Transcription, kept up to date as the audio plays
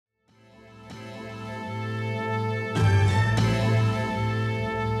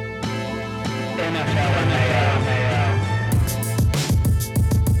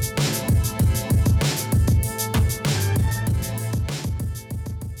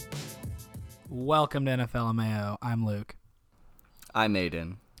Welcome to NFL Mayo. I'm Luke. I'm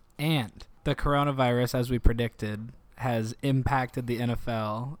Aiden. And the coronavirus, as we predicted, has impacted the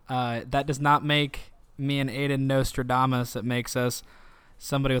NFL. That does not make me and Aiden Nostradamus. It makes us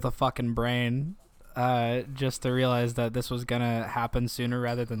somebody with a fucking brain, just to realize that this was going to happen sooner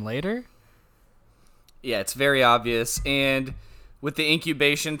rather than later. Yeah, it's very obvious. And with the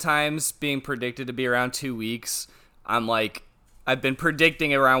incubation times being predicted to be around 2 weeks, I've been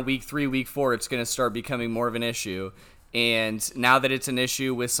predicting around week 3, week 4, it's going to start becoming more of an issue. And now that it's an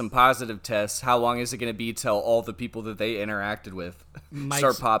issue with some positive tests, how long is it going to be till all the people that they interacted with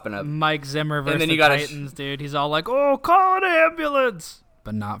start popping up? Mike Zimmer versus the Titans, dude. He's all like, oh, call an ambulance.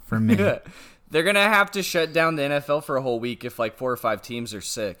 But not for me. They're going to have to shut down the NFL for a whole week if 4 or 5 teams are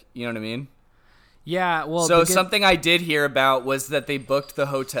sick. You know what I mean? Yeah, well... So something I did hear about was that they booked the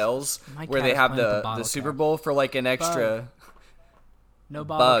hotels where they have the Super Bowl for an extra... No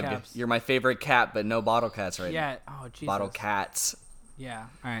bottle Bug. caps. You're my favorite cat, but no bottle cats right now. Yeah. Oh, Jesus. Bottle cats. Yeah.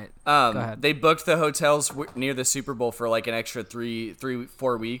 All right. Go ahead. They booked the hotels near the Super Bowl for an extra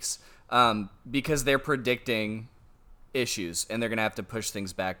 4 weeks because they're predicting issues and they're going to have to push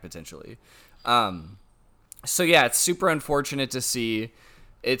things back potentially. So, yeah, it's super unfortunate to see.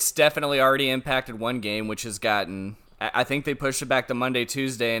 It's definitely already impacted one game, which has gotten... I think they pushed it back to Monday,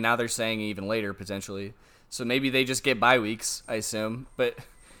 Tuesday, and now they're saying even later potentially. So maybe they just get bye weeks, I assume. But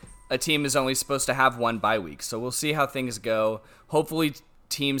a team is only supposed to have one bye week. So we'll see how things go. Hopefully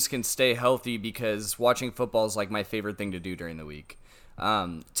teams can stay healthy because watching football is my favorite thing to do during the week.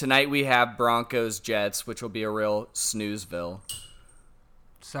 Tonight we have Broncos-Jets, which will be a real snoozeville.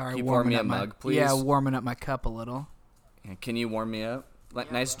 Sorry, Can you pour me a mug, please? Yeah, warming up my cup a little. Can you warm me up?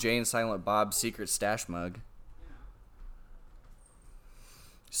 Nice Jay and Silent Bob secret stash mug.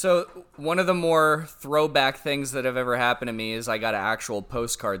 So one of the more throwback things that have ever happened to me is I got an actual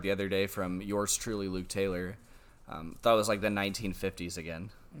postcard the other day from yours truly, Luke Taylor. Thought it was the 1950s again.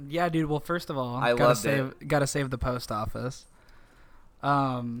 Yeah, dude. Well, first of all, gotta save the post office.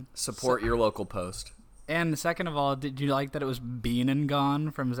 Support your local post. And second of all, did you like that it was Bean and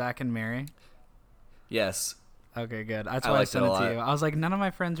Gone from Zach and Mary? Yes. Okay, good. That's why I sent it to you. I was like, none of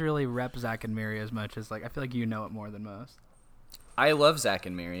my friends really rep Zach and Mary as much as I feel like you know it more than most. I love Zach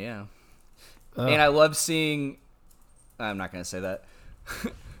and Mary, yeah. And I love seeing... I'm not going to say that.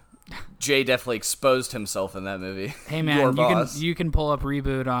 Jay definitely exposed himself in that movie. Hey, man, you can pull up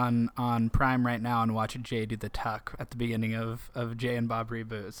Reboot on Prime right now and watch Jay do the tuck at the beginning of Jay and Bob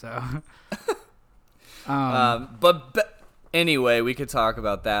Reboot, so... But anyway, we could talk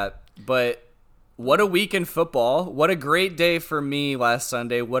about that. But what a week in football. What a great day for me last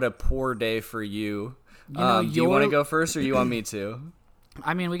Sunday. What a poor day for you. Do you want to go first or you want me to?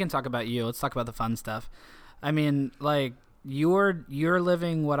 I mean, we can talk about you. Let's talk about the fun stuff. I mean, you're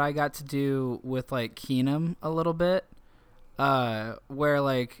living what I got to do with Keenum a little bit,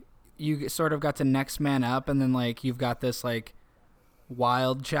 where you sort of got to next man up, and then you've got this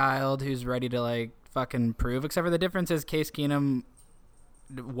wild child who's ready to fucking prove. Except for the difference is Case Keenum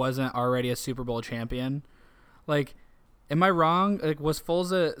wasn't already a Super Bowl champion. Am I wrong? Was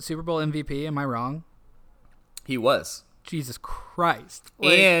Foles a Super Bowl MVP? Am I wrong? He was. Jesus Christ.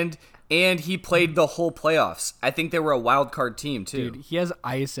 And he played the whole playoffs. I think they were a wild card team, too. Dude, he has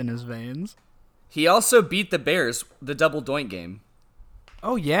ice in his veins. He also beat the Bears, the double doink game.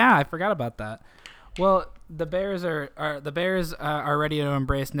 Oh, yeah. I forgot about that. Well, the Bears are ready to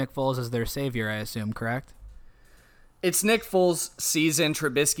embrace Nick Foles as their savior, I assume, correct? It's Nick Foles' season.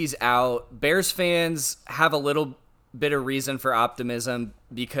 Trubisky's out. Bears fans have a little bit of reason for optimism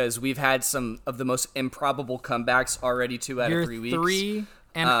because we've had some of the most improbable comebacks already 2 out of 3 weeks. You're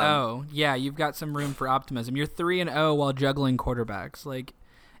 3-0. Yeah, you've got some room for optimism. You're 3-0 while juggling quarterbacks.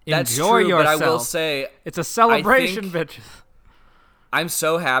 That's enjoy true, yourself. but I will say it's a celebration, bitches. I'm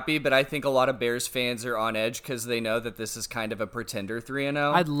so happy, but I think a lot of Bears fans are on edge because they know that this is kind of a pretender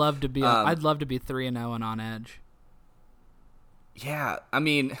 3-0. I'd love to be 3-0 and on edge. Yeah, I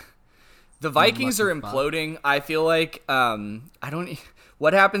mean, the Vikings are imploding. I feel like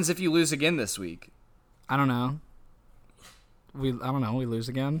what happens if you lose again this week? I don't know. We lose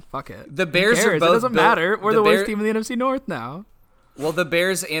again. Fuck it. The Bears are both. It doesn't matter. We're the worst team in the NFC North now. Well, the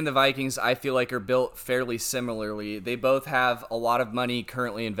Bears and the Vikings, I feel like, are built fairly similarly. They both have a lot of money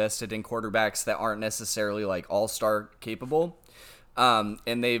currently invested in quarterbacks that aren't necessarily all-star capable,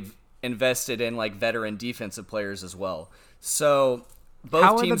 and they've invested in veteran defensive players as well. So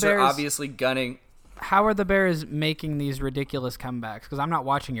both teams are obviously gunning. How are the Bears making these ridiculous comebacks? Because I'm not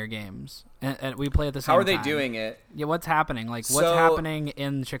watching your games, and we play at the same time. How are they doing it? Yeah, what's happening? What's happening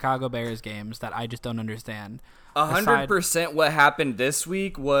in Chicago Bears games that I just don't understand? 100% what happened this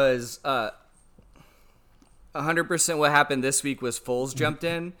week was 100% what happened this week was Foles jumped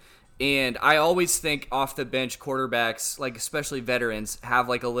in. And I always think off the bench quarterbacks, like especially veterans, have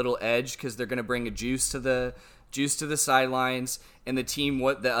like a little edge because they're going to bring a juice to the sidelines, and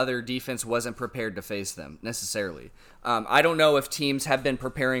the other defense wasn't prepared to face them necessarily. I don't know if teams have been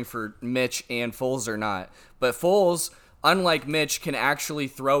preparing for Mitch and Foles or not, but Foles, unlike Mitch, can actually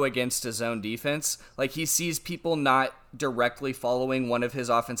throw against his own defense. Like, he sees people not directly following one of his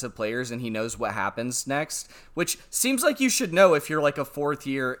offensive players, and he knows what happens next, which seems like you should know if you're like a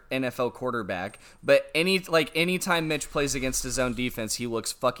fourth-year NFL quarterback. But anytime Mitch plays against his own defense, he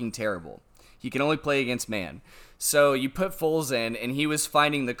looks fucking terrible. He can only play against man. So you put Foles in, and he was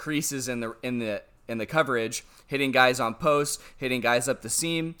finding the creases in the coverage, hitting guys on posts, hitting guys up the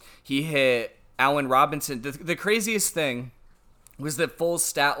seam. He hit Allen Robinson. The craziest thing was that Foles'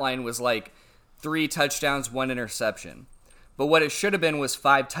 stat line was like 3 touchdowns, 1 interception. But what it should have been was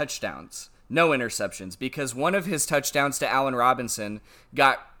 5 touchdowns, no interceptions, because one of his touchdowns to Allen Robinson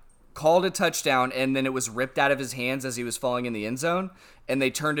got called a touchdown, and then it was ripped out of his hands as he was falling in the end zone, and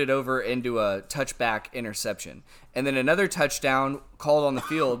they turned it over into a touchback interception. And then another touchdown called on the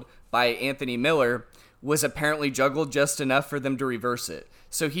field by Anthony Miller was apparently juggled just enough for them to reverse it.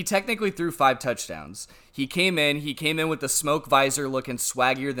 So he technically threw 5 touchdowns. He came in with the smoke visor looking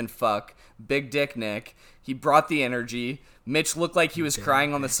swaggier than fuck, Big Dick Nick. He brought the energy. Mitch looked like he was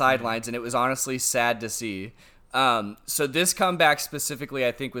crying on the sidelines, and it was honestly sad to see. So this comeback specifically,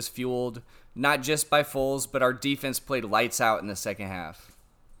 I think, was fueled not just by Foles, but our defense played lights out in the second half.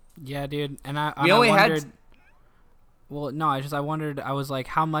 Yeah, dude. And I wondered, I was like,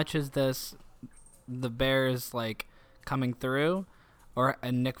 how much is this the Bears like coming through,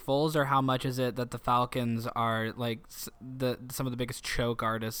 and Nick Foles, or how much is it that the Falcons are like some of the biggest choke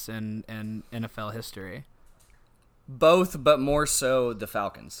artists in NFL history? Both, but more so the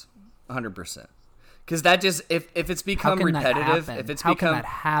Falcons, 100%. Because that just if it's become repetitive, if it's become,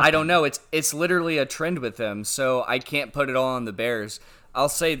 I don't know, it's literally a trend with them. So I can't put it all on the Bears. I'll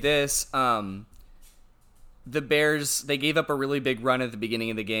say this: the Bears, they gave up a really big run at the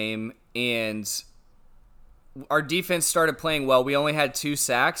beginning of the game, and our defense started playing well. We only had 2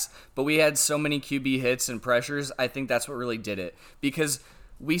 sacks, but we had so many QB hits and pressures. I think that's what really did it, because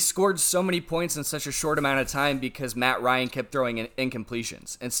we scored so many points in such a short amount of time because Matt Ryan kept throwing in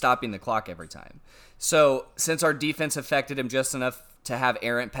incompletions and stopping the clock every time. So since our defense affected him just enough to have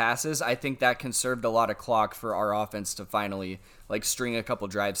errant passes, I think that conserved a lot of clock for our offense to finally like string a couple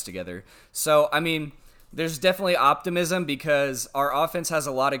drives together. So, I mean, there's definitely optimism because our offense has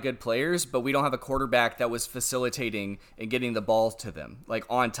a lot of good players, but we don't have a quarterback that was facilitating and getting the ball to them like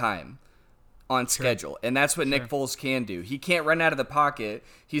on time, on schedule. And that's what Nick Foles can do. He can't run out of the pocket.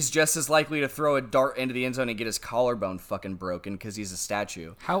 He's just as likely to throw a dart into the end zone and get his collarbone fucking broken because he's a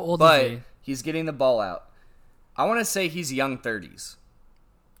statue. How old is he? He's getting the ball out. I want to say he's young 30s.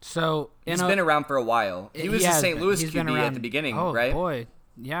 So he's been around for a while. He was a St. Louis QB at the beginning, right? Oh, boy.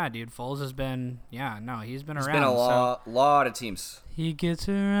 Yeah, dude. Foles has been, he's been around. He's been a lot of teams. He gets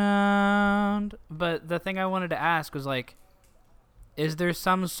around. But the thing I wanted to ask was, like, is there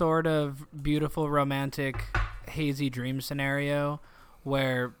some sort of beautiful, romantic, hazy dream scenario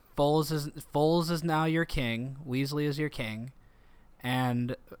where Foles is now your king, Weasley is your king,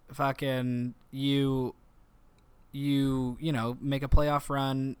 and fucking you know, make a playoff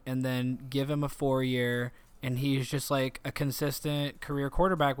run and then give him a 4-year, and he's just like a consistent career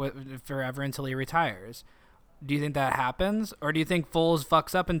quarterback forever until he retires? Do you think that happens? Or do you think Foles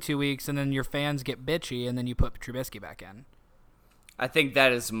fucks up in 2 weeks and then your fans get bitchy and then you put Trubisky back in? I think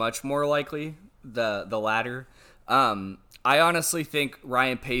that is much more likely, the latter. I honestly think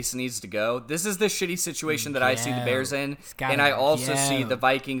Ryan Pace needs to go. This is the shitty situation that I see the Bears in, and I also see the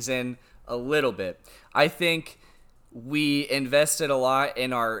Vikings in a little bit. I think we invested a lot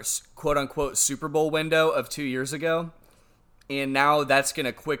in our quote-unquote Super Bowl window of 2 years ago, and now that's going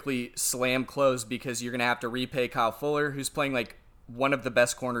to quickly slam close because you're going to have to repay Kyle Fuller, who's playing like one of the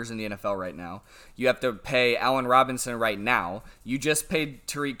best corners in the NFL right now. You have to pay Allen Robinson right now. You just paid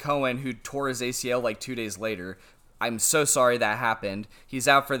Tariq Cohen, who tore his ACL like 2 days later. I'm so sorry that happened. He's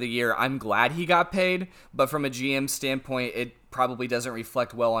out for the year. I'm glad he got paid, but from a GM standpoint, it probably doesn't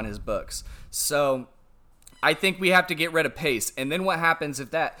reflect well on his books. So I think we have to get rid of Pace. And then what happens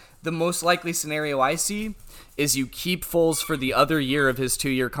if that? The most likely scenario I see is you keep Foles for the other year of his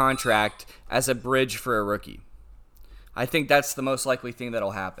 2-year contract as a bridge for a rookie. I think that's the most likely thing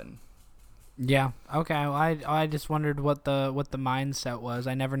that'll happen. Yeah. Okay. Well, I just wondered what the mindset was.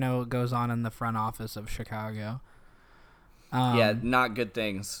 I never know what goes on in the front office of Chicago. Yeah, not good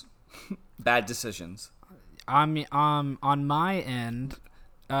things. Bad decisions. On my end,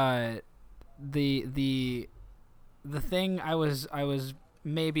 the the thing I was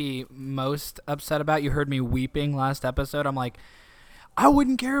maybe most upset about, you heard me weeping last episode. I'm like, I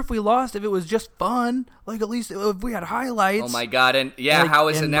wouldn't care if we lost if it was just fun. Like, at least if we had highlights. Oh my god! And yeah, like, how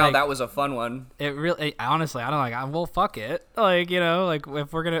is it now? like, that was a fun one. It really, honestly, I don't like. Well, fuck it. Like, you know, like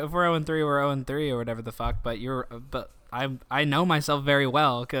if we're 0-3, we're 0-3 or whatever the fuck. But I know myself very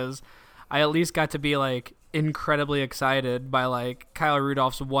well because I at least got to be like incredibly excited by like Kyle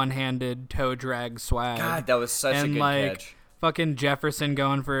Rudolph's one-handed toe drag swag. God, that was such a good like, catch. Fucking Jefferson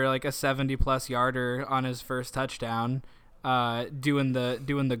going for like a 70+ yarder on his first touchdown. Doing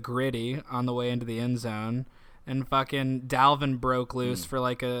the gritty on the way into the end zone, and fucking Dalvin broke loose for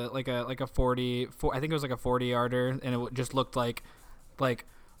like a 40, I think it was like a 40-yarder, and it just looked like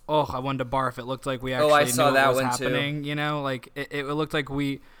oh, I wanted to barf. It looked like we actually I saw knew that what was one happening. too. You know, like it looked like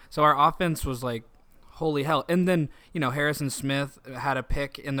so our offense was like, holy hell. And then, you know, Harrison Smith had a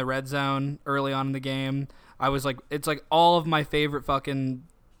pick in the red zone early on in the game. I was like, it's like all of my favorite fucking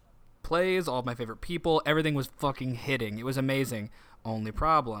plays, all of my favorite people, everything was fucking hitting. It was amazing. Only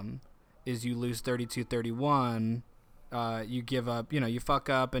problem is you lose 32-31. You give up, you know, you fuck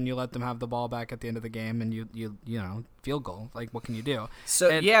up and you let them have the ball back at the end of the game, and you know, field goal. Like, what can you do? So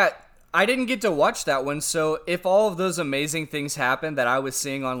yeah, I didn't get to watch that one. So if all of those amazing things happened that I was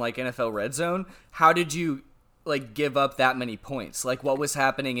seeing on like NFL Red Zone, how did you like give up that many points? Like, what was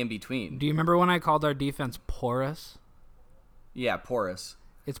happening in between? Do you remember when I called our defense porous? Yeah, porous.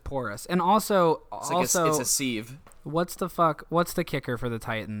 It's porous. And also It's a sieve. What's the kicker for the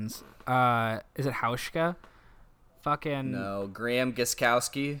Titans? Is it Hauschka? Fucking no, Graham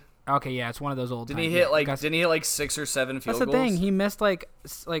Gostkowski. Okay, yeah, it's one of those old. Didn't he hit like 6 or 7 field goals? That's the thing. He missed like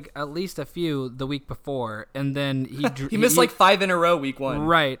at least a few the week before, and then he missed like 5 in a row week 1.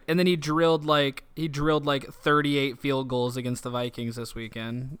 Right, and then he drilled like 38 field goals against the Vikings this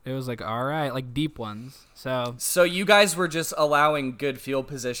weekend. It was like, all right, like deep ones. So you guys were just allowing good field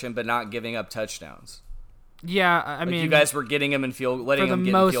position but not giving up touchdowns. Yeah, I mean, you guys were getting him in letting him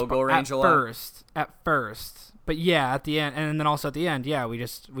get in field goal range a lot. At first. But yeah, at the end, and then also at the end, yeah, we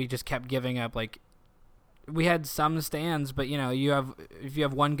just kept giving up. Like, we had some stands, but you know, if you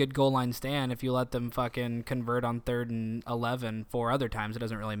have one good goal line stand, if you let them fucking convert on 3rd and 11 4 other times, it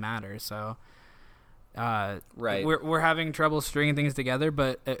doesn't really matter. So, right, we're having trouble stringing things together.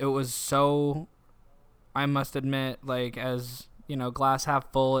 But it was so, I must admit, like, as you know, glass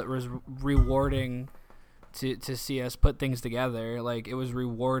half full, it was rewarding to see us put things together. Like, it was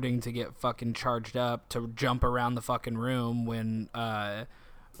rewarding to get fucking charged up, to jump around the fucking room when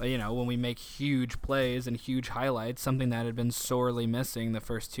you know, when we make huge plays and huge highlights, something that had been sorely missing the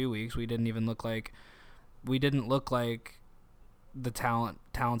first 2 weeks. We didn't look like the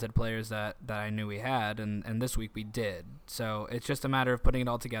talented players that I knew we had, and this week we did. So it's just a matter of putting it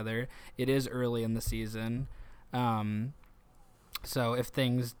all together. It is early in the season. So if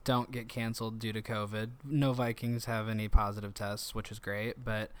things don't get canceled due to COVID, no Vikings have any positive tests, which is great.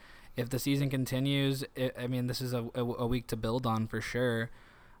 But if the season continues, I mean, this is a week to build on for sure.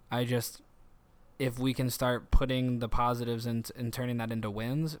 If we can start putting the positives and turning that into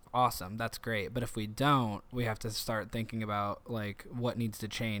wins, awesome. That's great. But if we don't, we have to start thinking about like what needs to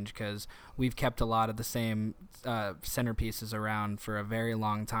change, because we've kept a lot of the same centerpieces around for a very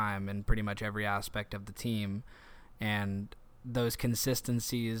long time in pretty much every aspect of the team, and those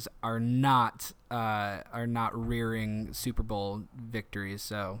consistencies are not rearing Super Bowl victories.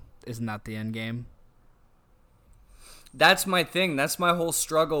 So isn't that the end game? That's my thing. That's my whole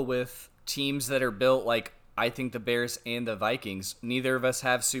struggle with teams that are built like I think the Bears and the Vikings. Neither of us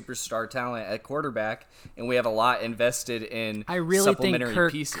have superstar talent at quarterback, and we have a lot invested in supplementary think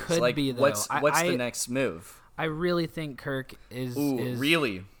Kirk pieces. Could like, be, though. what's the next move? I really think Kirk is.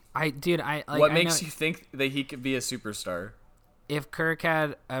 Really? What makes you think that he could be a superstar? If Kirk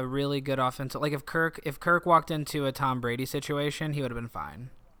had a really good offensive, like if Kirk walked into a Tom Brady situation, he would have been fine.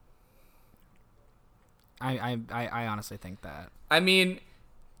 I honestly think that. I mean,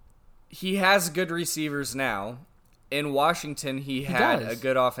 he has good receivers now. In Washington, he had a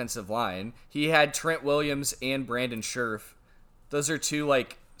good offensive line. He had Trent Williams and Brandon Scherf. Those are two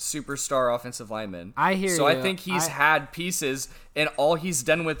like superstar offensive linemen. I hear so you. I think he's had pieces, and all he's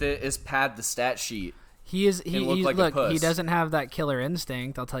done with it is pad the stat sheet. He doesn't have that killer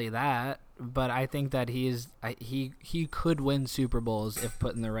instinct, I'll tell you that. But I think that he could win Super Bowls if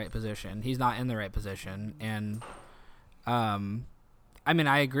put in the right position. He's not in the right position, and I mean,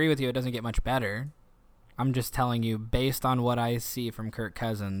 I agree with you. It doesn't get much better. I'm just telling you, based on what I see from Kirk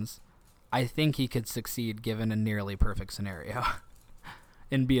Cousins, I think he could succeed given a nearly perfect scenario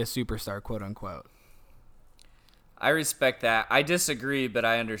and be a superstar, quote unquote. I respect that. I disagree, but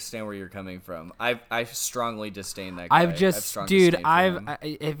I understand where you're coming from. I strongly disdain that guy. Dude,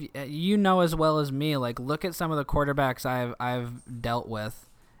 if you know as well as me, like look at some of the quarterbacks I've dealt with,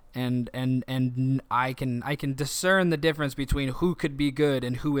 and I can discern the difference between who could be good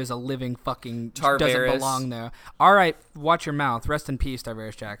and who is a living fucking doesn't belong there. All right, watch your mouth. Rest in peace,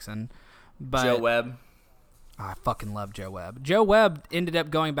 Tarvaris Jackson. But Joe Webb. I fucking love Joe Webb. Joe Webb ended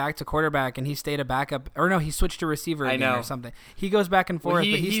up going back to quarterback, and he stayed a backup. Or no, he switched to receiver again or something. He goes back and forth.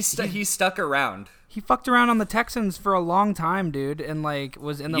 Well, but he stuck around. He fucked around on the Texans for a long time, dude, and like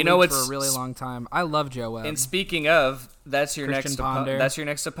was in the league for a really long time. I love Joe Webb. And speaking of, that's your Christian Ponder. That's your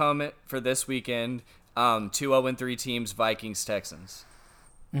next opponent for this weekend. 2-0-3 teams, Vikings, Texans.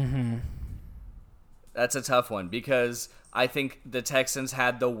 Mm-hmm. That's a tough one because I think the Texans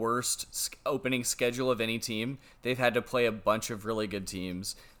had the worst opening schedule of any team. They've had to play a bunch of really good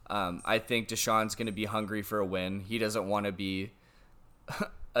teams. I think Deshaun's going to be hungry for a win. He doesn't want to be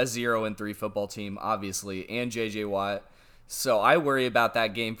a 0-3 football team, obviously, and J.J. Watt. So I worry about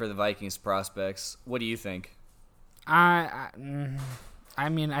that game for the Vikings prospects. What do you think? I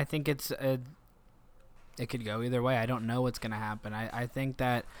mean, I think it could go either way. I don't know what's going to happen. I think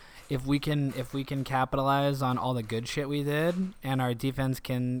that if we can capitalize on all the good shit we did and our defense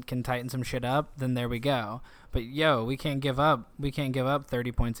can tighten some shit up, then there we go. But we can't give up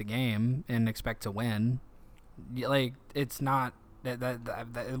 30 points a game and expect to win. Like it's not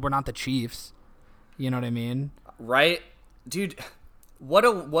that we're not the Chiefs. You know what I mean? Right? Dude,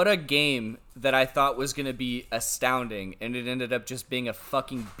 what a game that I thought was going to be astounding, and it ended up just being a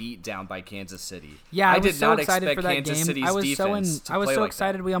fucking beatdown by Kansas City. Yeah, I did so not excited expect for that Kansas game. City's I was defense so play like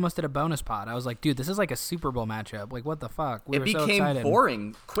excited that. we almost did a bonus pod. I was like, dude, this is like a Super Bowl matchup. Like, what the fuck? We It were so became excited.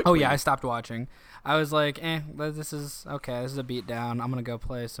 boring quickly. Oh yeah, I stopped watching. I was like, this is okay. This is a beatdown. I'm gonna go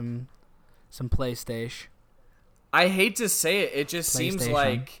play some PlayStation. I hate to say it. It just seems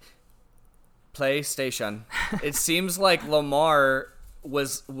like PlayStation. It seems like Lamar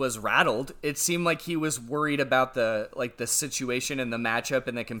was rattled. It seemed like he was worried about the situation and the matchup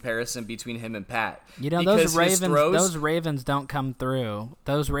and the comparison between him and Pat. You know, those Ravens don't come through.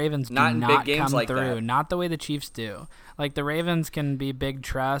 Those Ravens do not come like through. That. Not the way the Chiefs do. Like the Ravens can be big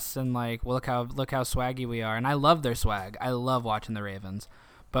trusts and like look how swaggy we are. And I love their swag. I love watching the Ravens.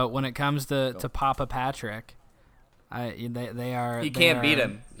 But when it comes to Papa Patrick, they are. He can't beat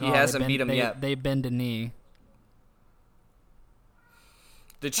him. He hasn't beat him yet. They bend a knee.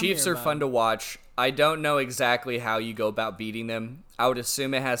 The Chiefs are fun to watch. I don't know exactly how you go about beating them. I would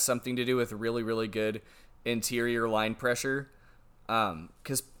assume it has something to do with really, really good interior line pressure.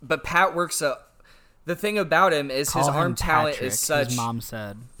 But Pat works up. The thing about him is his arm talent is such. His mom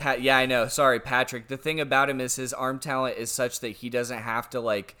said. Yeah, I know. Sorry, Patrick. The thing about him is his arm talent is such that he doesn't have to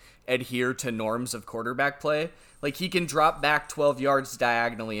like adhere to norms of quarterback play. Like he can drop back 12 yards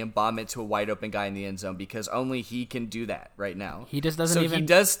diagonally and bomb it to a wide open guy in the end zone because only he can do that right now. He just doesn't he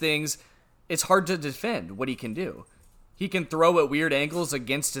does things. It's hard to defend what he can do. He can throw at weird angles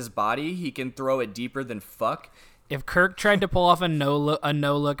against his body. He can throw it deeper than fuck. If Kirk tried to pull off a no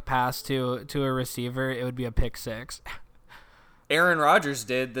look pass to a receiver, it would be a pick six. Aaron Rodgers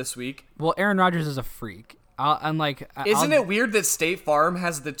did this week. Well, Aaron Rodgers is a freak. Isn't it weird that State Farm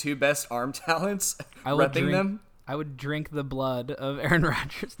has the two best arm talents? Repping them. I would drink the blood of Aaron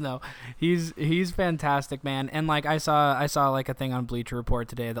Rodgers. No, he's fantastic, man. And like I saw like a thing on Bleacher Report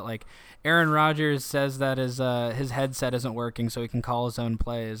today that like Aaron Rodgers says that his headset isn't working so he can call his own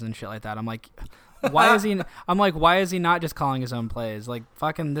plays and shit like that. I'm like, why is he? I'm like, why is he not just calling his own plays? Like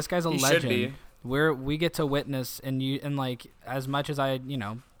fucking, this guy's a legend. Should be. We get to witness and like as much as I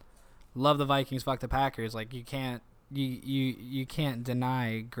love the Vikings, fuck the Packers. Like you can't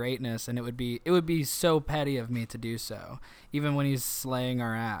deny greatness, and it would be so petty of me to do so, even when he's slaying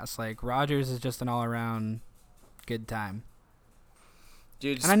our ass. Like Rodgers is just an all around good time.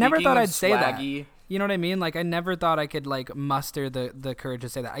 Dude, and I never thought I'd say that. You know what I mean? Like I never thought I could like muster the courage to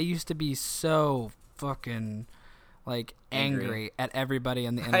say that. I used to be so fucking like angry at everybody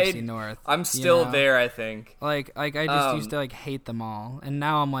in the NFC North. I'm still there, I think. Like I just used to like hate them all, and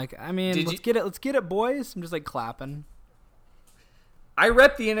now I'm like, I mean, let's get it, boys. I'm just like clapping. I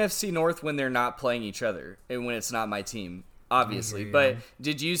rep the NFC North when they're not playing each other and when it's not my team, obviously. But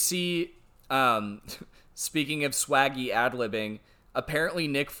did you see? Speaking of swaggy ad-libbing, apparently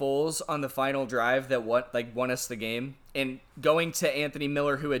Nick Foles on the final drive that won us the game, and going to Anthony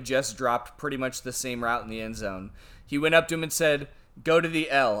Miller, who had just dropped pretty much the same route in the end zone. He went up to him and said, "Go to the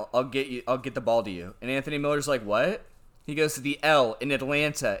L. I'll get the ball to you." And Anthony Miller's like, "What?" He goes to the L in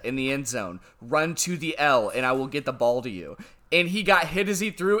Atlanta in the end zone. "Run to the L and I will get the ball to you." and he got hit as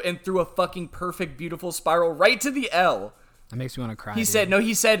he threw and threw a fucking perfect, beautiful spiral right to the L. That makes me want to cry. He said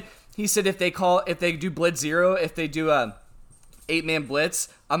if they do blitz 0, if they do a 8-man blitz,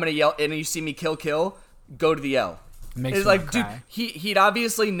 I'm gonna yell, and you see me kill, go to the L. It's like, dude, he'd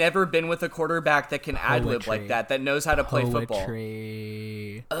obviously never been with a quarterback that can ad-lib like that knows how to play football.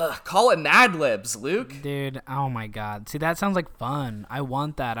 Call it Mad Libs, Luke. Dude, oh my God. See, that sounds like fun. I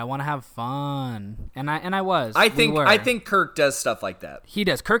want that. I want to have fun. And I was. I think Kirk does stuff like that. He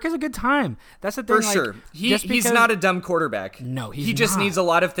does. Kirk is a good time. That's the thing. For sure. He's not a dumb quarterback. No, he just needs a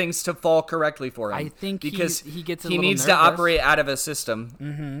lot of things to fall correctly for him. I think because he gets a he little needs nervous. to operate out of a system.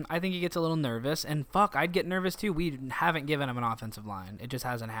 Mm-hmm. I think he gets a little nervous, and fuck, I'd get nervous too. We haven't given him an offensive line. It just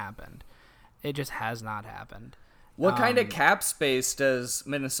hasn't happened. It just has not happened. What kind of cap space does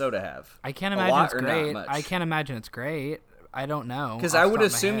Minnesota have? I can't imagine it's great. I can't imagine it's great. I don't know. Because I would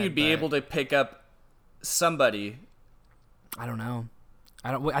assume you'd be able to pick up somebody. I don't know.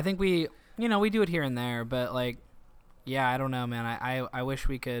 I think we do it here and there, but like, yeah, I don't know, man. I wish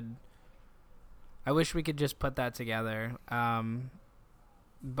we could. I wish we could just put that together.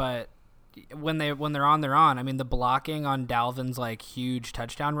 But when they're on, they're on. I mean, the blocking on Dalvin's like huge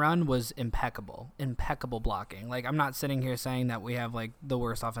touchdown run was impeccable blocking. Like, I'm not sitting here saying that we have like the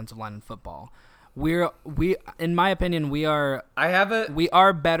worst offensive line in football. We in my opinion, we are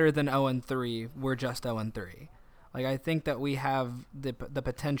better than 0-3. We're just 0-3. Like, I think that we have the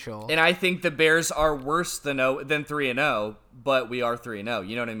potential. And I think the Bears are worse than 3-0, but we are 3-0.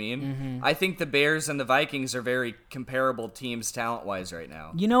 You know what I mean? Mm-hmm. I think the Bears and the Vikings are very comparable teams talent-wise right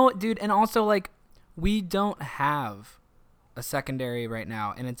now. You know what, dude? And also, like, we don't have a secondary right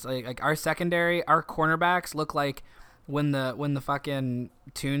now. And it's like our secondary, our cornerbacks look like when the fucking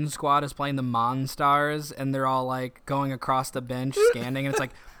Toon Squad is playing the Monstars and they're all, like, going across the bench scanning. And it's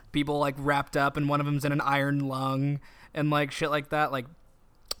like people like wrapped up and one of them's in an iron lung and like shit like that. Like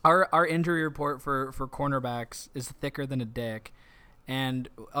our injury report for cornerbacks is thicker than a dick, and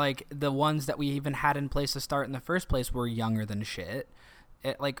like the ones that we even had in place to start in the first place were younger than shit.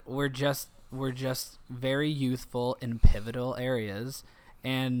 We're just very youthful in pivotal areas,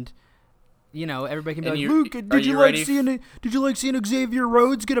 and you know, everybody can be like, Luke, did you like seeing Xavier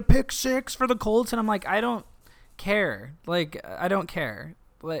Rhodes get a pick 6 for the Colts? And I'm like, I don't care. Like, I don't care.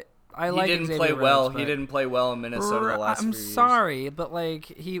 But He didn't play well in Minnesota the last few years. I'm sorry, but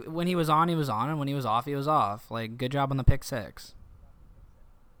like when he was on, and when he was off, he was off. Like, good job on the pick 6.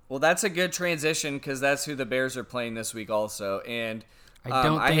 Well, that's a good transition because that's who the Bears are playing this week also. And I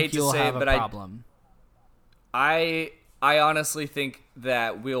don't think you'll have a problem. I honestly think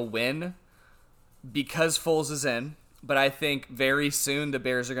that we'll win because Foles is in. But I think very soon the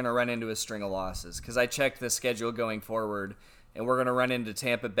Bears are going to run into a string of losses because I checked the schedule going forward. And we're going to run into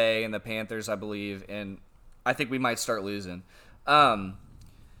Tampa Bay and the Panthers, I believe, and I think we might start losing.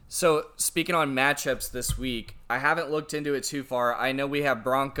 So speaking on matchups this week, I haven't looked into it too far. I know we have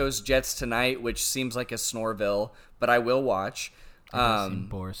Broncos-Jets tonight, which seems like a Snoreville, but I will watch.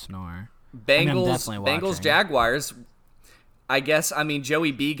 Snore. Bengals-Jaguars. I mean,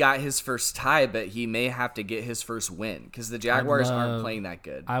 Joey B got his first tie, but he may have to get his first win because the Jaguars aren't playing that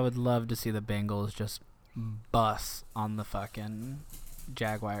good. I would love to see the Bengals just bus on the fucking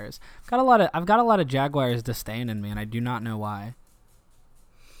Jaguars. I've got a lot of Jaguars disdain in me, and I do not know why.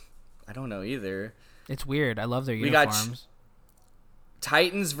 I don't know either. It's weird. I love their uniforms.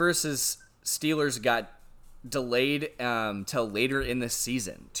 Titans versus Steelers got delayed till later in the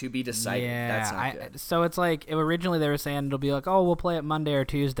season to be decided. Yeah, that's not good. So it's like originally they were saying it'll be like, oh, we'll play it Monday or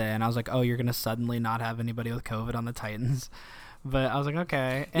Tuesday, and I was like, oh, you're gonna suddenly not have anybody with COVID on the Titans. But I was like,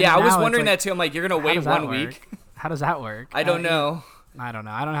 okay. And yeah, I was wondering that too. I'm like, you're going to wait 1 week? How does that work? I don't know. I don't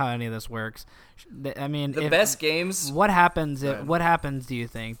know. I don't know how any of this works. I mean, the best games. What happens? What happens? Do you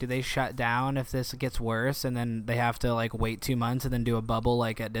think? Do they shut down if this gets worse, and then they have to like wait 2 months and then do a bubble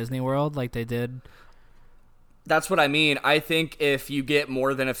like at Disney World, like they did? That's what I mean. I think if you get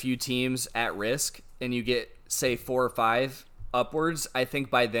more than a few teams at risk, and you get say 4 or 5 upwards, I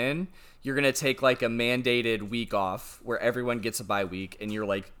think by then you're going to take like a mandated week off where everyone gets a bye week and you're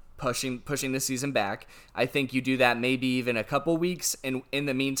like pushing the season back. I think you do that maybe even a couple weeks, and in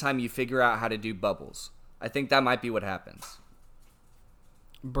the meantime you figure out how to do bubbles. I think that might be what happens.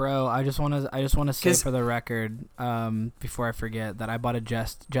 Bro, I just want to say for the record, before I forget, that I bought a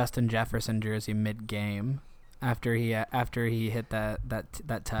Justin Jefferson jersey mid-game after he hit that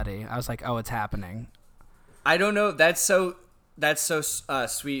tutty. I was like, "Oh, it's happening." I don't know. That's so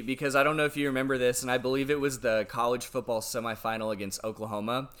sweet because I don't know if you remember this, and I believe it was the college football semifinal against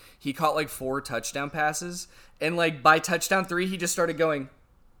Oklahoma. He caught like 4 touchdown passes, and like by touchdown 3, he just started going.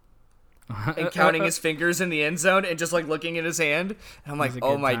 and counting his fingers in the end zone and just like looking at his hand. And I'm like,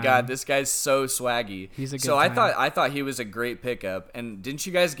 oh my God, this guy's so swaggy. He's a good so time. I thought he was a great pickup. And didn't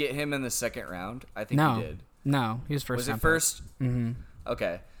you guys get him in the second round? I think you did. No, he was first. Was it first? Mm-hmm.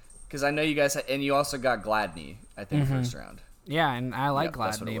 Okay, because I know you guys and you also got Gladney, I think, first round. Yeah, and I like Yep,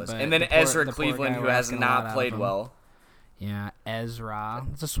 that's what it Gladney, was. but And then Ezra Cleveland, who has not played well. Yeah, Ezra.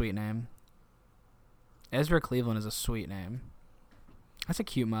 It's a sweet name. Ezra Cleveland is a sweet name. That's a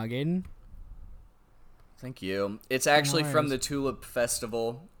cute mug, Aiden. Thank you. It's actually from the Tulip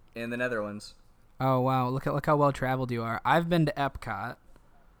Festival in the Netherlands. Oh wow! Look how well traveled you are. I've been to Epcot.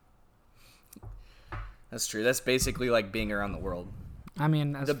 That's true. That's basically like being around the world. I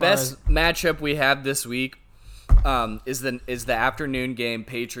mean, the best matchup we have this week is the afternoon game,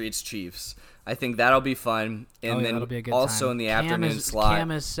 Patriots Chiefs. I think that'll be fun. And then that'll be a good also time. in the afternoon slot,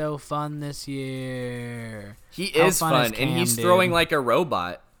 Cam is so fun this year. He is fun, and he's throwing like a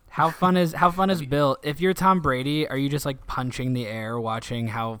robot. How fun is Bill? If you're Tom Brady, are you just like punching the air watching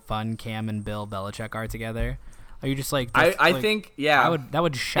how fun Cam and Bill Belichick are together? Are you just like? I think yeah. That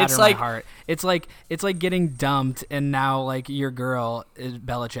would shatter my heart. It's like getting dumped, and now like your girl is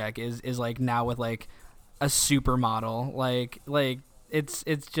Belichick is like now with like a supermodel. Like it's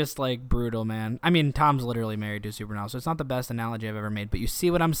just like brutal, man. I mean, Tom's literally married to a supermodel, so it's not the best analogy I've ever made. But you see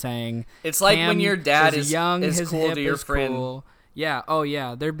what I'm saying? It's like Cam when your dad is young, is his cool hip to your is friend. Cool. Yeah. Oh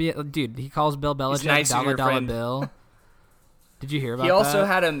yeah. Dude, he calls Bill Belichick nice to Dollar your Dollar friend. Bill. Did you hear about that? He also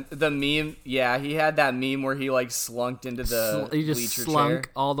had the meme. Yeah, he had that meme where he like slunked into the he just bleacher slunk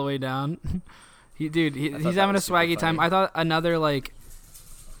chair. all the way down. He's having a was super swaggy time. funny. I thought another like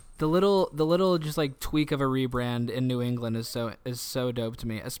the little just like tweak of a rebrand in New England is so dope to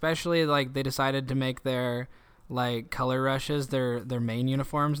me. Especially like they decided to make their like color rushes their main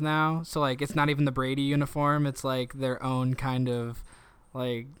uniforms now. So like it's not even the Brady uniform. It's like their own kind of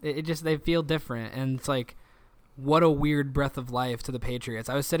like it just they feel different, and it's like what a weird breath of life to the Patriots.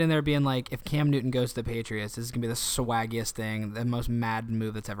 I was sitting there being like, if Cam Newton goes to the Patriots, this is going to be the swaggiest thing, the most mad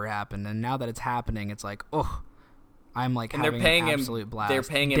move that's ever happened. And now that it's happening, it's like, oh, I'm like And having they're paying an absolute blast. They're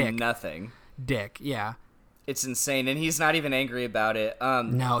paying him nothing. Dick, yeah. It's insane, and he's not even angry about it.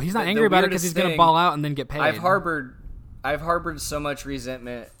 No, he's not angry about it because he's going to ball out and then get paid. I've harbored so much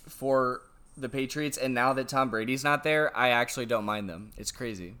resentment for the Patriots, and now that Tom Brady's not there, I actually don't mind them. It's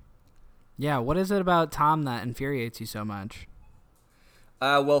crazy. Yeah, what is it about Tom that infuriates you so much?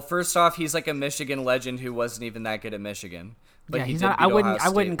 Well, first off, he's like a Michigan legend who wasn't even that good at Michigan. But yeah, he he's did not. beat Ohio I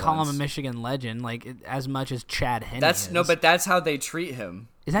wouldn't State call once. him a Michigan legend like as much as Chad Henne. But that's how they treat him.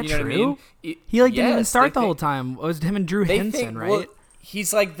 Is that you know true? What I mean? He like didn't even start the think- whole time. It was him and Drew Henson, right? Well,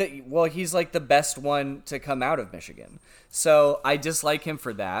 he's like the best one to come out of Michigan. So I dislike him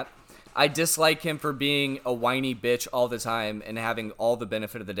for that. I dislike him for being a whiny bitch all the time and having all the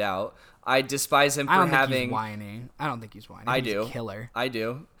benefit of the doubt. I despise him for I don't having. think he's whiny. I don't think he's whiny. I He's do. a killer. I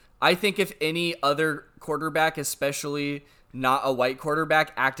do. I think if any other quarterback, especially not a white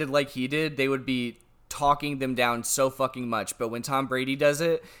quarterback, acted like he did, they would be talking them down so fucking much. But when Tom Brady does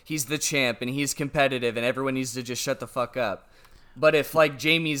it, he's the champ and he's competitive and everyone needs to just shut the fuck up. But if like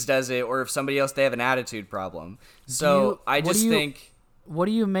Jamie's does it or if somebody else, they have an attitude problem. So I just think. What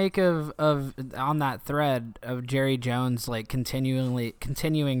do you make of on that thread of Jerry Jones like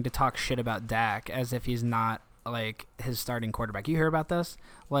continuing to talk shit about Dak as if he's not like his starting quarterback? You hear about this?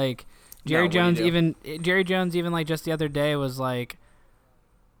 Like Jerry Jones even like just the other day was like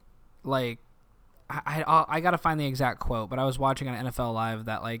I gotta find the exact quote, but I was watching on NFL Live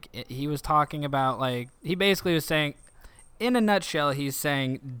that like he was talking about like he basically was saying. In a nutshell, he's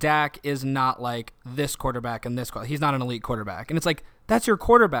saying Dak is not like this quarterback and this quarterback. He's not an elite quarterback. And it's like, that's your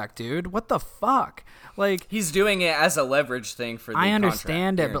quarterback, dude. What the fuck? Like he's doing it as a leverage thing for the I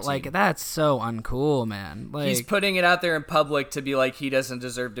understand it, guarantee. but like that's so uncool, man. Like he's putting it out there in public to be like he doesn't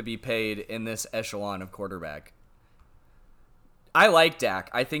deserve to be paid in this echelon of quarterback. I like Dak.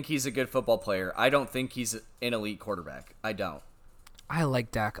 I think he's a good football player. I don't think he's an elite quarterback. I don't. I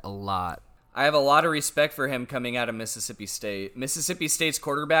like Dak a lot. I have a lot of respect for him coming out of Mississippi State. Mississippi State's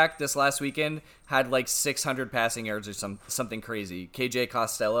quarterback this last weekend had like 600 passing yards or something crazy. KJ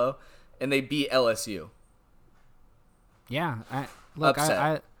Costello, and they beat LSU. Yeah,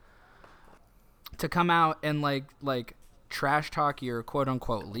 to come out and like trash talk your quote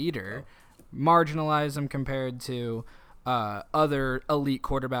unquote leader, marginalize him compared to other elite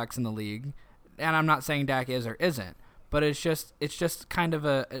quarterbacks in the league, and I'm not saying Dak is or isn't. But it's just kind of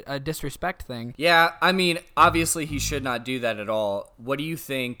a disrespect thing. Yeah, I mean, obviously he should not do that at all. What do you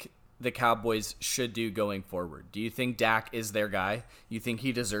think the Cowboys should do going forward? Do you think Dak is their guy? You think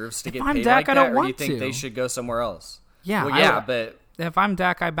he deserves to get paid Dak, like I don't that, or do you want think to. they should go somewhere else? Yeah, well, yeah, but if I'm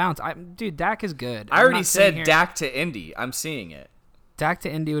Dak, I bounce. Dude, Dak is good. I already said Dak to Indy. I'm seeing it. Dak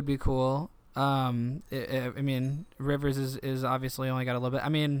to Indy would be cool. I mean, Rivers is obviously only got a little bit. I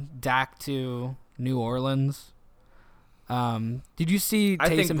mean, Dak to New Orleans. Did you see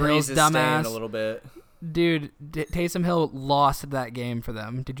Taysom Hill's dumbass? A little bit. Dude, Taysom Hill lost that game for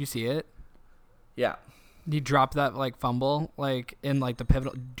them. Did you see it? Yeah. He dropped that like fumble like in like the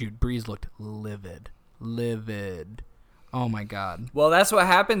pivotal. Dude, Breeze looked livid. Oh my god. Well, that's what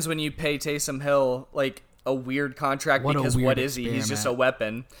happens when you pay Taysom Hill like a weird contract because what is he? He's just a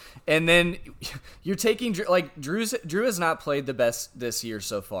weapon. And then you're taking like Drew has not played the best this year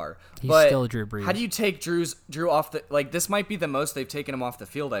so far. He's still Drew Brees. How do you take Drew off the like this might be the most they've taken him off the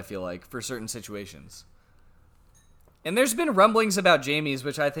field, I feel like, for certain situations. And there's been rumblings about Jameis,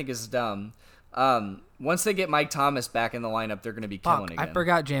 which I think is dumb. Once they get Mike Thomas back in the lineup, they're going to be killing again. I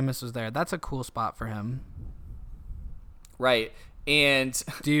forgot Jameis was there. That's a cool spot for him. Right. And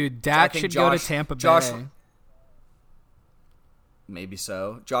dude, Dak should go to Tampa Bay. Maybe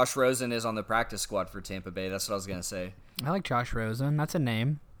so. Josh Rosen is on the practice squad for Tampa Bay. That's what I was going to say. I like Josh Rosen. That's a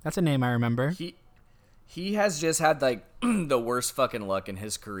name. That's a name I remember. He has just had like the worst fucking luck in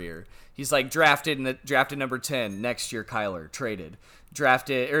his career. He's like drafted number 10 next year. Kyler traded,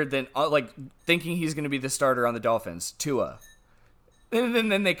 drafted or then like thinking he's going to be the starter on the Dolphins. Tua, and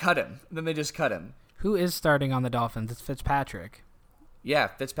then they cut him. Then they just cut him. Who is starting on the Dolphins? It's Fitzpatrick. Yeah,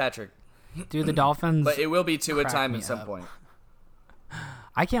 Fitzpatrick. Dude, the Dolphins. But it will be Tua time at some point.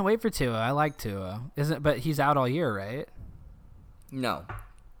 I can't wait for Tua. I like Tua. But he's out all year, right? No.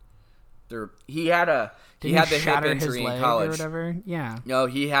 He had the hip injury in college or whatever. Yeah. No,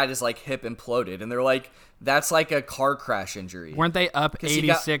 he had his like hip imploded, and they're like, that's like a car crash injury. Weren't they up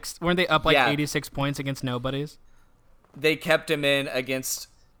 86? Weren't they up like 86 points against nobodies? They kept him in against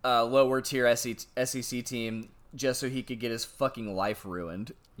a lower tier SEC team just so he could get his fucking life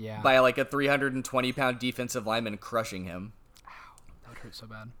ruined. Yeah. By like a 320-pound defensive lineman crushing him. Ow, that would hurt so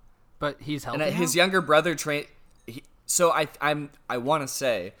bad. But he's healthy. And his younger brother trained. So I want to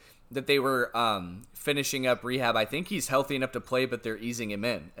say that they were finishing up rehab. I think he's healthy enough to play, but they're easing him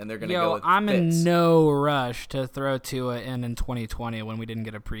in, and they're going to go with I'm Fitz. In no rush to throw Tua in 2020 when we didn't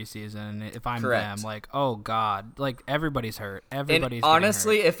get a preseason. If I'm them, like, oh God, like everybody's hurt. Everybody's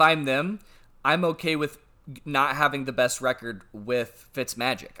honestly, hurt. If I'm them, I'm okay with not having the best record with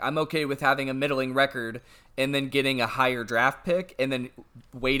Fitzmagic. I'm okay with having a middling record and then getting a higher draft pick and then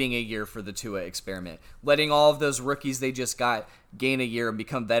waiting a year for the Tua experiment. Letting all of those rookies they just got gain a year and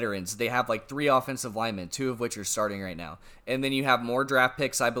become veterans. They have like 3 offensive linemen, 2 of which are starting right now. And then you have more draft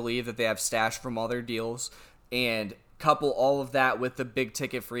picks, I believe, that they have stashed from all their deals. And couple all of that with the big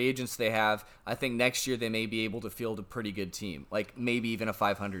ticket free agents they have, I think next year they may be able to field a pretty good team. Like maybe even a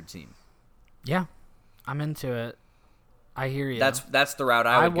 500 team. Yeah. I'm into it. I hear you. That's the route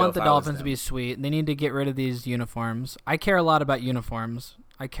I would go. I want the Dolphins to be sweet. They need to get rid of these uniforms. I care a lot about uniforms.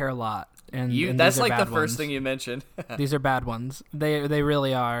 I care a lot. And that's like the first thing you mentioned. These are bad ones. They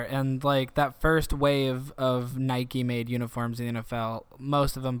really are. And like that first wave of Nike made uniforms in the NFL,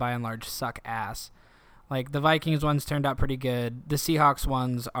 most of them by and large suck ass. Like the Vikings ones turned out pretty good. The Seahawks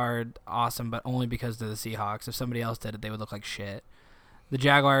ones are awesome, but only because they're the Seahawks. If somebody else did it, they would look like shit. The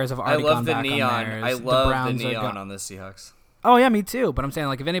Jaguars have already gone back on theirs. I love the neon on the Seahawks. Oh, yeah, me too. But I'm saying,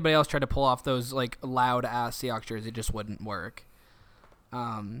 like, if anybody else tried to pull off those, like, loud-ass Seahawks jerseys, it just wouldn't work.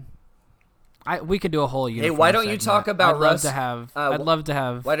 We could do a whole uniform Hey, why don't segment. you talk about Russ? I'd love to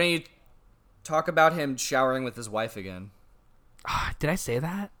have... Why don't you talk about him showering with his wife again? Did I say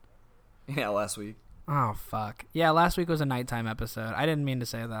that? Yeah, last week. Oh, fuck. Yeah, last week was a nighttime episode. I didn't mean to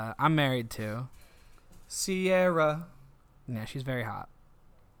say that. I'm married, too. Sierra. Yeah, she's very hot.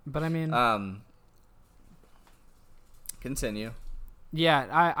 But I mean, continue.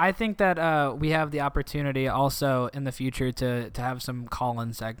 Yeah, I think that we have the opportunity also in the future to have some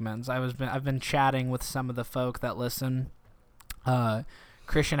call-in segments. I've been chatting with some of the folk that listen.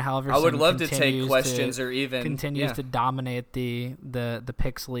 Christian Halverson. I would love to take questions or even continues to dominate the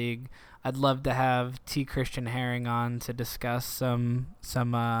picks league. I'd love to have T. Christian Herring on to discuss some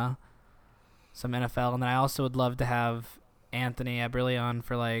NFL, and then I also would love to have Anthony Eberle on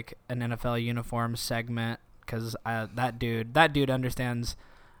for like an NFL uniform segment because that dude understands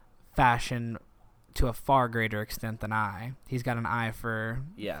fashion to a far greater extent than I. He's got an eye for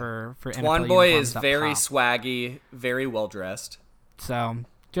NFL Twan Boy is very swaggy, very well dressed. So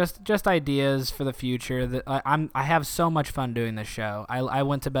just ideas for the future. That I have so much fun doing this show. I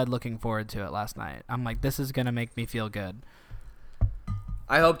went to bed looking forward to it last night. I'm like, this is gonna make me feel good.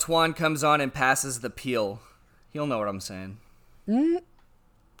 I hope Twan comes on and passes the peel. He'll know what I'm saying.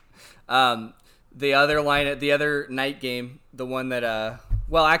 The other night game, the one that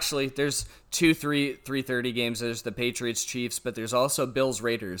well, actually, there's 3:30 games. There's the Patriots Chiefs, but there's also Bills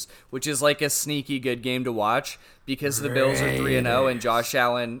Raiders, which is like a sneaky good game to watch because the Bills are 3-0 and Josh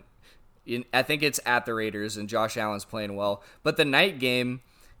Allen. I think it's at the Raiders and Josh Allen's playing well. But the night game,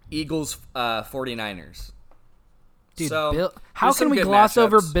 Eagles 49ers. Dude, So how can we gloss matchups.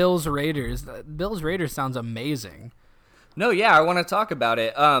 over Bills Raiders? Bills Raiders sounds amazing. No, yeah, I want to talk about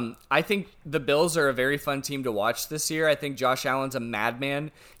it. I think the Bills are a very fun team to watch this year. I think Josh Allen's a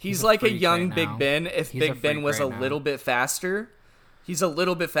madman. He's like a freak young right Big now. Ben. If He's a Big Ben freak was a right little now. bit faster, he's a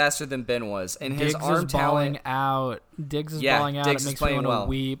little bit faster than Ben was. And his Diggs arm is balling talent. out. Diggs is Yeah, balling out. Diggs It is makes me playing want to well.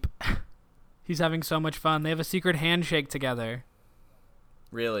 weep. He's having so much fun. They have a secret handshake together.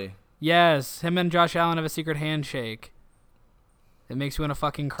 Really? Yes, him and Josh Allen have a secret handshake. It makes you want to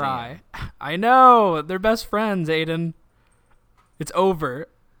fucking cry. I know. They're best friends, Aiden. It's over.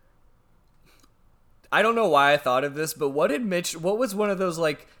 I don't know why I thought of this, but what was one of those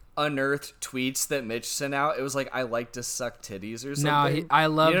like unearthed tweets that Mitch sent out? It was like, I like to suck titties or something. No, I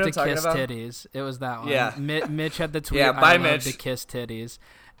love You know to what I'm talking kiss about? titties. It was that one. Yeah. Mitch had the tweet. Yeah, I bye, love Mitch. to kiss titties.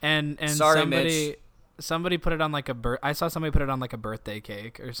 And Sorry, somebody put it on like I saw somebody put it on like a birthday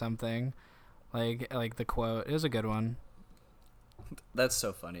cake or something. Like the quote. It was a good one. That's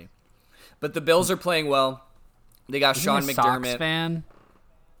so funny. But the Bills are playing well. They got Isn't Sean he a Sox McDermott. fan?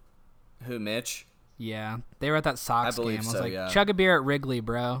 Who, Mitch? Yeah, they were at that Sox I believe game. I was so, like, yeah. chug a beer at Wrigley,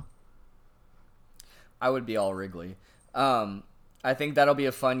 bro. I would be all Wrigley. I think that'll be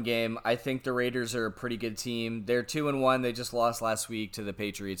a fun game. I think the Raiders are a pretty good team. They're 2-1. They just lost last week to the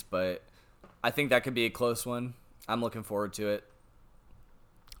Patriots, but I think that could be a close one. I'm looking forward to it.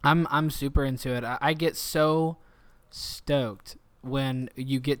 I'm super into it. I get so stoked when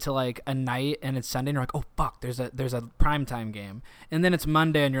you get to like a night and it's Sunday and you're like, oh fuck, there's a primetime game, and then it's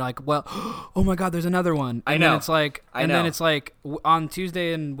Monday and you're like, well, oh my god, there's another one. And I know. Then it's like, I and know. then it's like on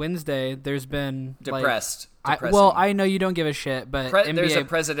Tuesday and Wednesday there's been Depressed. Like, Depressing. I know you don't give a shit, but There's a NBA,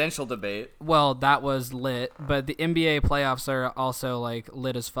 presidential debate. well, that was lit, but the NBA playoffs are also like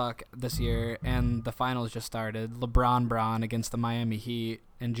lit as fuck this year, and the finals just started. LeBron Braun against the Miami Heat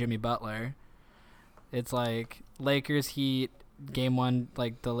and Jimmy Butler. It's like Lakers Heat game one,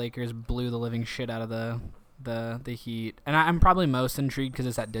 like the Lakers blew the living shit out of the Heat, and I'm probably most intrigued because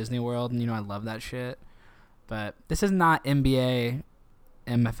it's at Disney World, and you know I love that shit. But this is not NBA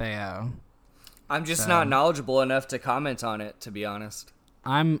MFAO. I'm just not knowledgeable enough to comment on it, to be honest.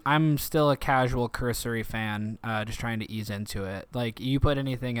 I'm still a casual cursory fan, just trying to ease into it. Like, you put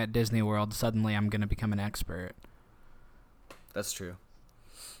anything at Disney World, suddenly I'm gonna become an expert. That's true.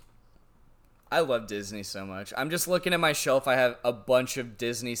 I love Disney so much. I'm just looking at my shelf. I have a bunch of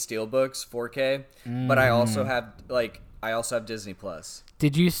Disney Steelbooks 4K, but I also have Disney Plus.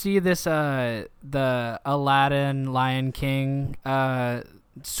 Did you see this? The Aladdin Lion King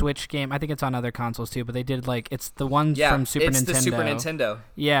Switch game. I think it's on other consoles too, but they did like it's the one from Super it's Nintendo. the Super Nintendo.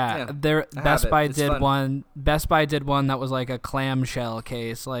 Yeah, I Best have Buy it. It's did fun. one. Best Buy did one that was like a clamshell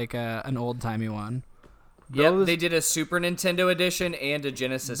case, like an old timey one. Yep, they did a Super Nintendo edition and a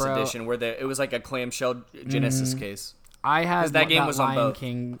Genesis Bro. edition where it was like a clamshell Genesis case. I had 'Cause that game was on Lion both.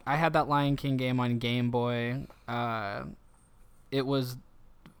 King. I had that Lion King game on Game Boy. It was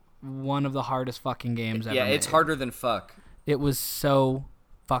one of the hardest fucking games ever. Yeah, it's made. harder than fuck. It was so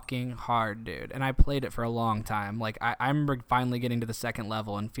fucking hard, dude. And I played it for a long time. Like I remember finally getting to the second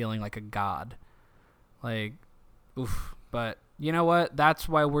level and feeling like a god. Like, oof. But you know what? That's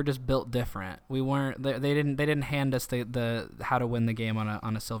why we're just built different. We weren't. They didn't hand us the how to win the game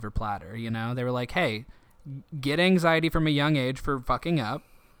on a silver platter. You know, they were like, hey, get anxiety from a young age for fucking up.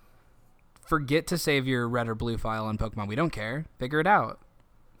 Forget to save your red or blue file on Pokemon. We don't care. Figure it out.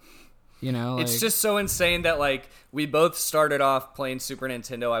 You know, like, It's just so insane that like we both started off playing Super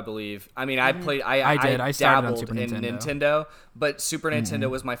Nintendo, I believe. I mean, I played. I did. I started on dabbled Super in Nintendo. Nintendo, but Super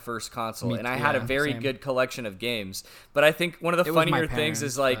Nintendo was my first console, and I had a very same. good collection of games. But I think one of the It was my funnier things parents,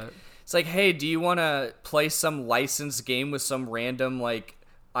 is like but- it's like, hey, do you want to play some licensed game with some random like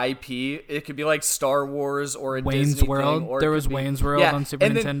IP? It could be like Star Wars or a Wayne's Disney World. thing, or it There could was be- Wayne's World Yeah, on Super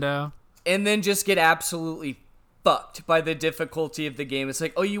and then- Nintendo. and then just get absolutely fucked by the difficulty of the game. It's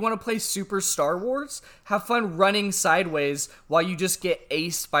like, oh, you want to play Super Star Wars? Have fun running sideways while you just get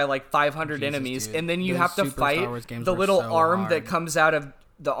aced by like 500 Jesus, enemies, dude. and then you Those have to Super Star fight Wars games the were little so arm hard. that comes out of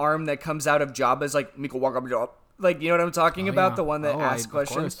Jabba's like Miko Waka Job. Like, you know what I'm talking about? Yeah. The one that asks of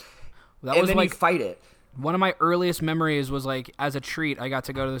questions. course. That And was then like you fight it. one of my earliest memories was like as a treat I got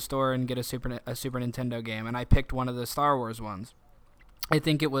to go to the store and get a Super Nintendo game, and I picked one of the Star Wars ones. I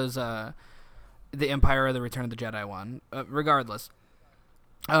think it was the Empire or the Return of the Jedi one. Regardless,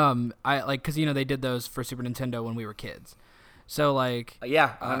 I like because they did those for Super Nintendo when we were kids. So like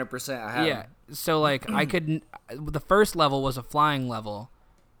Yeah, 100%. I have. yeah. So like the first level was a flying level,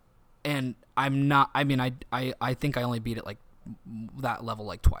 and I'm not. I mean, I think I only beat it like that level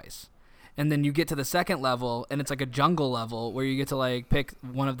like twice. And then you get to the second level, and it's like a jungle level where you get to like pick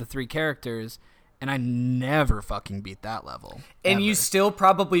one of the 3 characters, and I never fucking beat that level. And ever. you still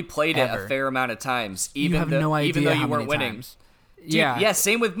probably played it Ever. a fair amount of times, You even have though no idea even though how you weren't many winning. times. Dude, Yeah. yeah,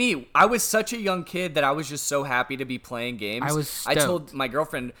 same with me. I was such a young kid that I was just so happy to be playing games. I was I told stoked. my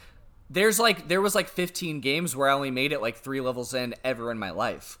girlfriend there was like 15 games where I only made it like 3 levels in ever in my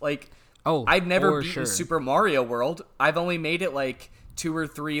life. Like I've never beaten sure. Super Mario World. I've only made it like 2 or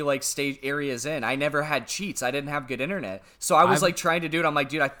 3 like stage areas in. I never had cheats. I didn't have good internet. So I was like trying to do it. I'm like,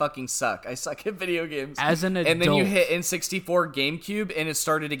 dude, I fucking suck. I suck at video games. As an adult. And then you hit N64 GameCube and it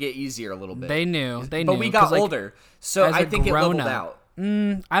started to get easier a little bit. They knew. But we got older. So I think it leveled out.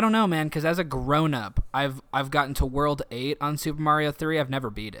 I don't know, man, because as a grown-up, I've gotten to World 8 on Super Mario 3. I've never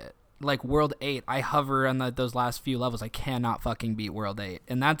beat it. Like, World 8, I hover on those last few levels. I cannot fucking beat World 8.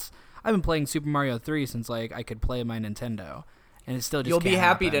 And I've been playing Super Mario 3 since, like, I could play my Nintendo. And it still just You'll be can't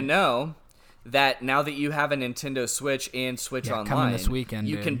happy happen. to know that now that you have a Nintendo Switch and Switch coming Online, this weekend,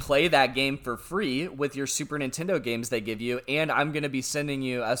 you dude. can play that game for free with your Super Nintendo games they give you. And I'm going to be sending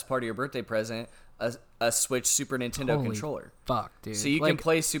you, as part of your birthday present, a Switch Super Nintendo Holy controller. Fuck, dude. So you can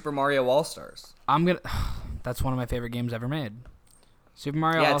play Super Mario All-Stars. That's one of my favorite games ever made. Super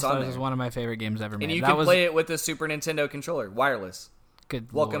Mario Yeah, it's on All-Stars there. is one of my favorite games ever made. And you can play it with the Super Nintendo controller, wireless.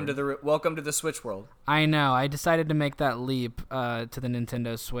 Good Welcome Lord. to the Switch world. I know. I decided to make that leap to the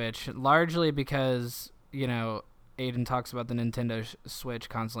Nintendo Switch, largely because, Aiden talks about the Nintendo Switch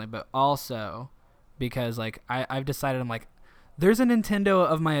constantly, but also because, like, I've decided, I'm like, there's a Nintendo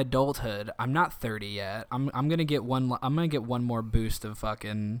of my adulthood. I'm not 30 yet. I'm gonna get one more boost of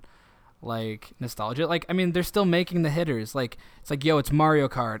fucking like nostalgia. Like, I mean, they're still making the hitters. Like, it's like, yo, it's Mario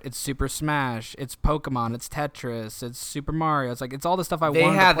Kart, it's Super Smash, it's Pokemon, it's Tetris, it's Super Mario. It's like, it's all the stuff I They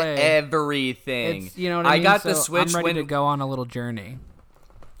wanted have to play. everything. It's, you know what I mean? got So the Switch I'm ready when to go on a little journey.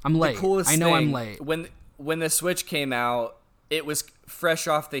 I'm late. The coolest I know thing, I'm late. When the Switch came out, it was fresh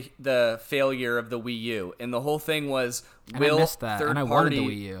off the failure of the Wii U, and the whole thing was, And I missed that, and I wanted the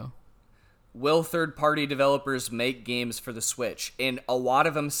Wii U. Will third-party developers make games for the Switch? And a lot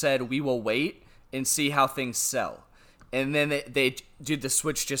of them said, we will wait and see how things sell. And then the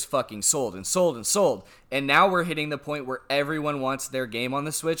Switch just fucking sold and sold and sold. And now we're hitting the point where everyone wants their game on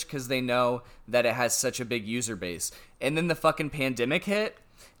the Switch because they know that it has such a big user base. And then the fucking pandemic hit,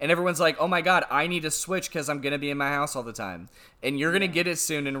 and everyone's like, oh my god, I need a Switch because I'm going to be in my house all the time. And you're going to get it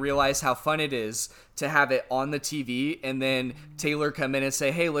soon and realize how fun it is to have it on the TV and then Taylor come in and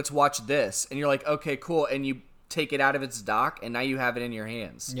say, hey, let's watch this. And you're like, okay, cool. And you take it out of its dock and now you have it in your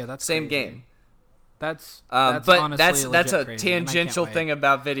hands. Yeah, that's same crazy. game. That's But honestly that's a legit crazy, and I can't tangential wait. thing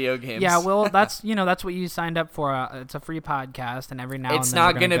about video games. Yeah, well, that's that's what you signed up for. It's a free podcast, and every now it's and then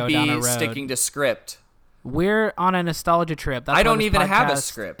not going to be down a road. sticking to script. We're on a nostalgia trip. That's I why don't this even have a podcast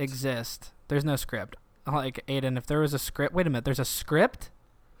script. Exists. There's no script. Like, Aiden, if there was a script, wait a minute. There's a script.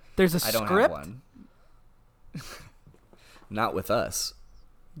 There's a I don't script. have one. Not with us.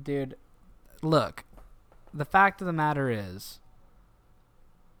 Dude, look. The fact of the matter is,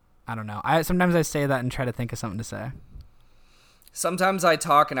 I don't know. Sometimes I say that and try to think of something to say. Sometimes I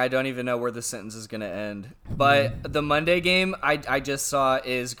talk and I don't even know where the sentence is going to end. But the Monday game I just saw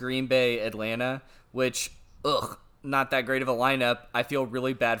is Green Bay Atlanta, which, not that great of a lineup. I feel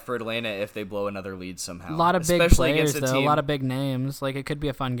really bad for Atlanta if they blow another lead somehow. A lot of big especially players, against though. team. A lot of big names. Like, it could be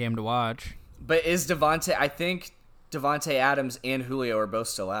a fun game to watch. But is Devontae... I think Devontae Adams and Julio are both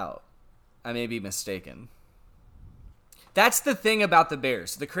still out. I may be mistaken. That's the thing about the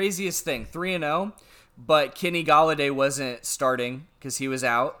Bears. The craziest thing. 3-0, but Kenny Golladay wasn't starting because he was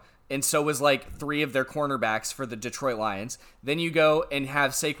out. And so was like 3 of their cornerbacks for the Detroit Lions. Then you go and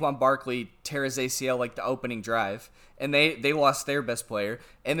have Saquon Barkley tear his ACL like the opening drive. And they lost their best player.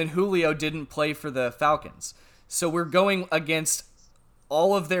 And then Julio didn't play for the Falcons. So we're going against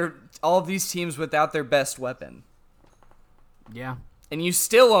all of these teams without their best weapon. Yeah. And you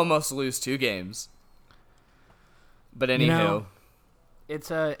still almost lose 2 games. But anywho,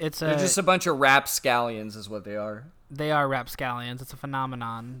 they're just a bunch of rapscallions is what they are. They are rapscallions. It's a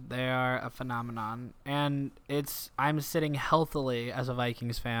phenomenon. They are a phenomenon. And I'm sitting healthily as a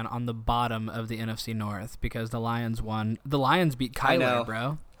Vikings fan on the bottom of the NFC North because the Lions won. The Lions beat Kyler,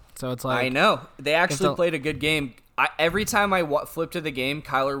 bro. So it's like, I know. They actually played a good game. Every time I flipped to the game,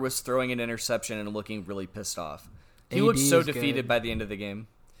 Kyler was throwing an interception and looking really pissed off. He looked so defeated by the end of the game.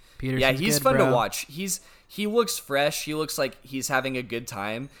 Peterson's he's good, fun bro. to watch. He looks fresh. He looks like he's having a good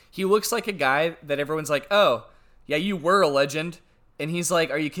time. He looks like a guy that everyone's like, "Oh, yeah, you were a legend." And he's like,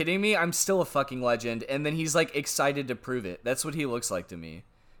 "Are you kidding me? I'm still a fucking legend." And then he's like excited to prove it. That's what he looks like to me.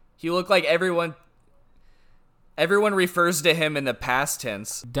 He looked like everyone refers to him in the past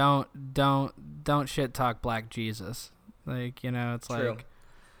tense. Don't shit talk Black Jesus. Like, it's True. like,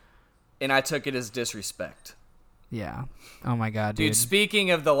 And I took it as disrespect. yeah. Oh my god, dude. Dude,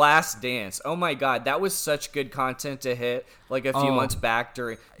 speaking of The Last Dance, oh my god, that was such good content to hit like a few months back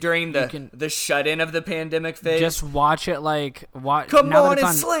during the shut-in of the pandemic phase. Just watch it watch. Come now on that and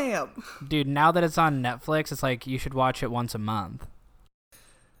it's slam! Dude, now that it's on Netflix, it's like you should watch it once a month.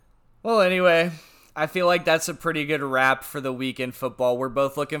 Well, anyway, I feel like that's a pretty good wrap for the weekend football. We're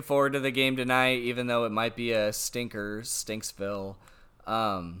both looking forward to the game tonight, even though it might be a stinker, Stinksville.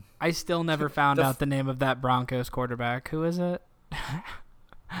 I still never found out the name of that Broncos quarterback. Who is it?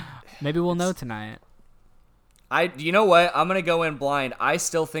 Maybe we'll know tonight. You know what? I'm gonna go in blind. I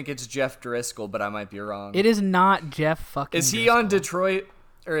still think it's Jeff Driscoll, but I might be wrong. It is not Jeff fucking. Is he Driscoll. on Detroit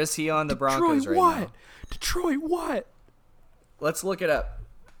or is he on the Broncos right now? Detroit what? Let's look it up.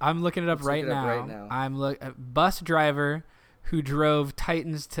 I'm looking it up, right, now. I'm bus driver who drove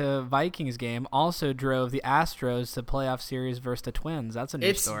Titans to Vikings game also drove the Astros to playoff series versus the Twins. That's a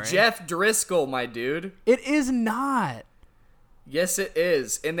new story. It's Jeff Driscoll, my dude. It is not. Yes, it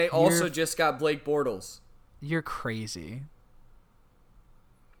is. And they also just got Blake Bortles. You're crazy.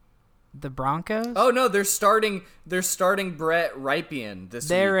 The Broncos? Oh no, they're starting Brett Rypien this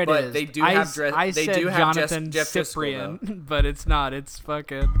there week. It but is. they do have Jonathan Jeff Cyprian, Driscoll, but it's not. It's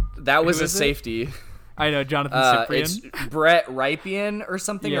fucking. That was a safety. I know, Jonathan Cyprian. It's Brett Rypien or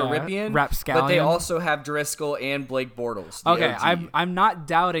something, or Rypien. Rapscallion. But they also have Driscoll and Blake Bortles. Okay, OG. I'm not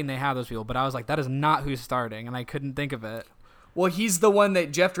doubting they have those people, but I was like, that is not who's starting, and I couldn't think of it. Well, he's the one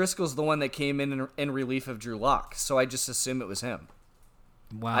that Jeff Driscoll's the one that came in relief of Drew Lock, so I just assume it was him.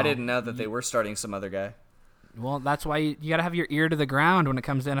 Wow. I didn't know that they were starting some other guy. Well, that's why you got to have your ear to the ground when it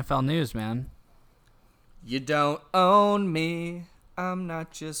comes to NFL news, man. You don't own me. I'm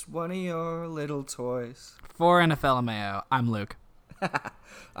not just one of your little toys. For NFL Mayo, I'm Luke.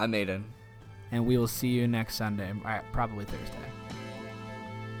 I'm Aiden. And we will see you next Sunday. All right, probably Thursday.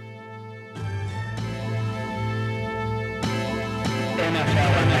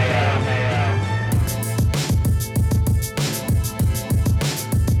 NFL Mayo.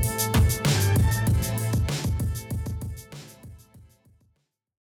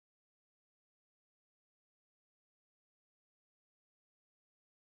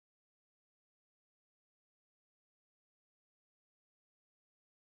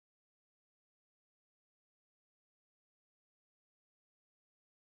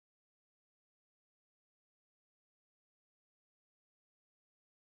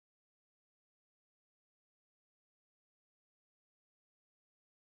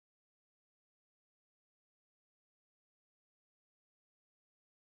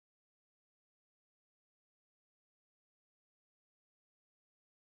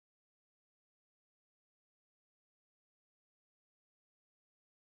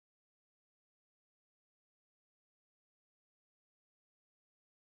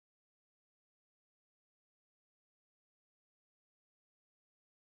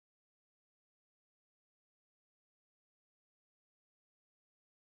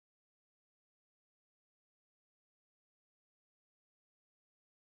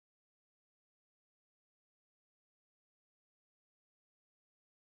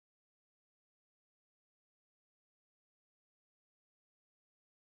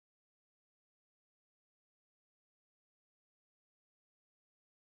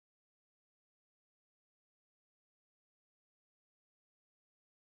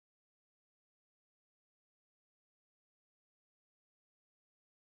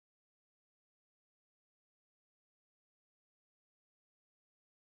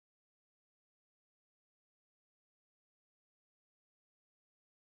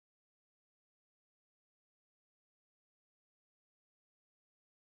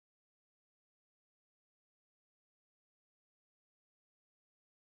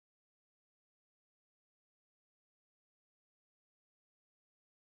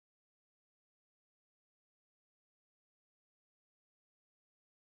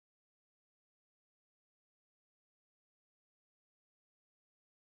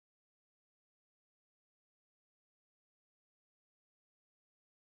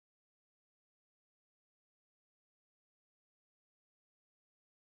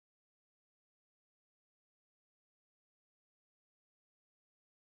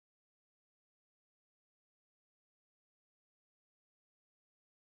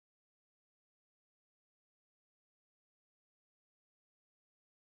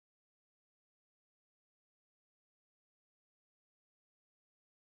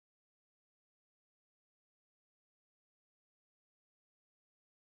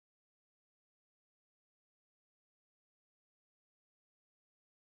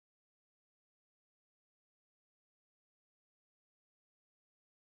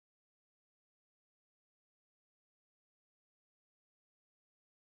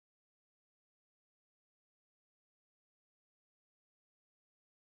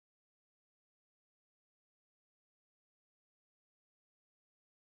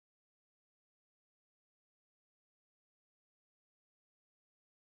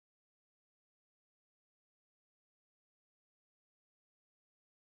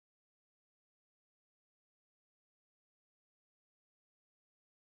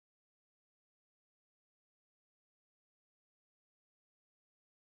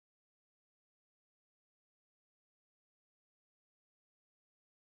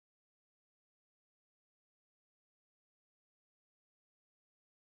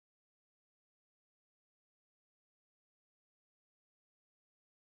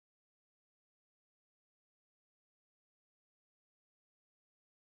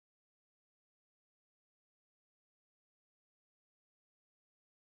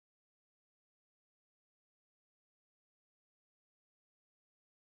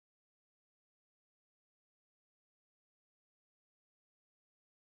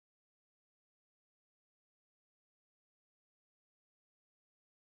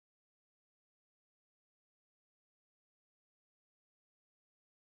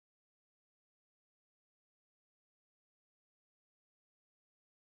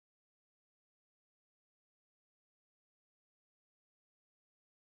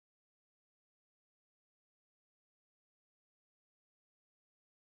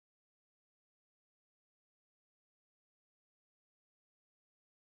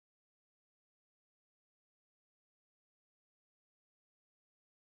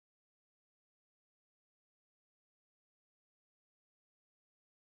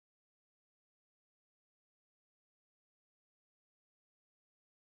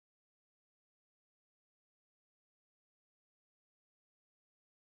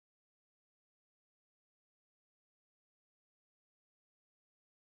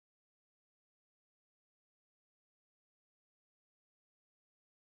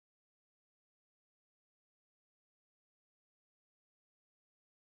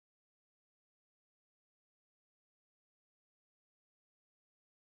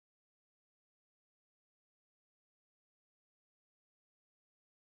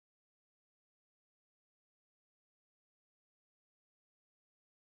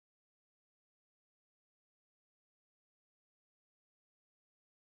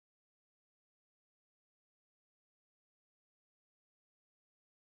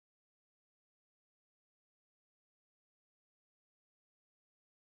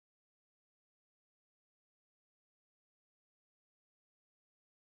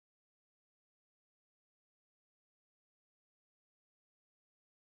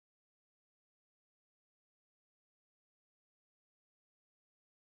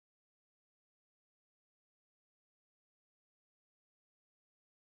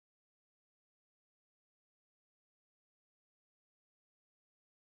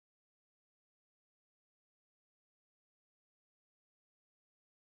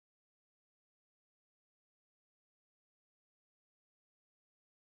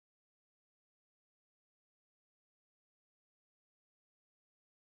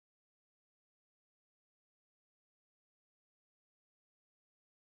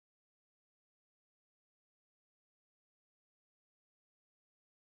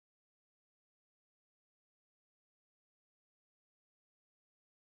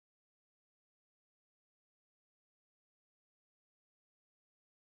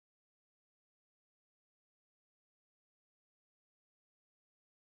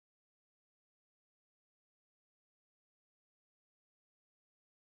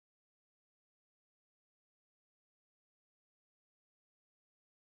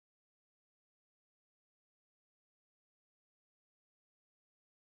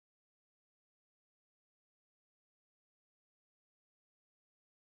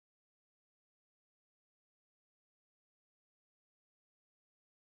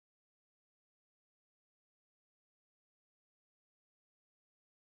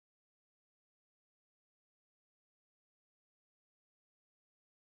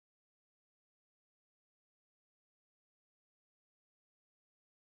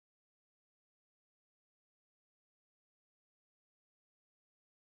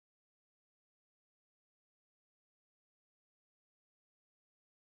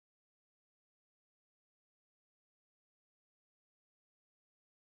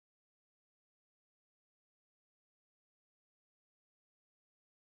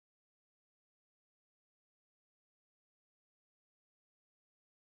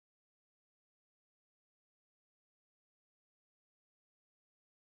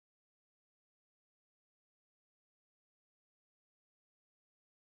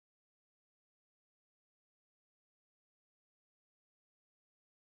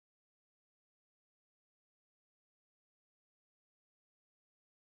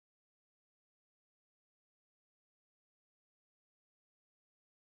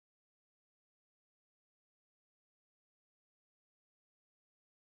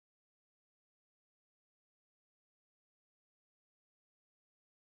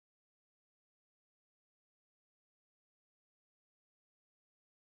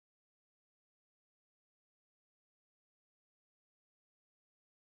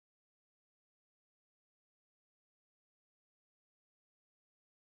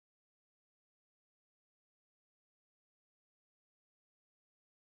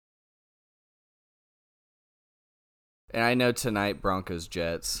 And I know tonight Broncos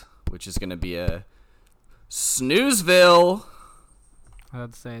Jets, which is going to be a snoozeville.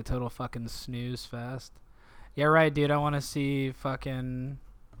 I'd say a total fucking snooze fest. Yeah, right, dude. I want to see fucking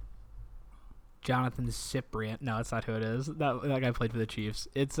Jonathan Cyprien. No, that's not who it is. That guy played for the Chiefs.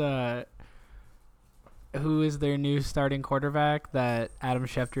 It's who is their new starting quarterback that Adam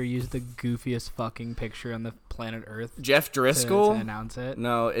Schefter used the goofiest fucking picture on the planet Earth. Jeff Driscoll? To announce it.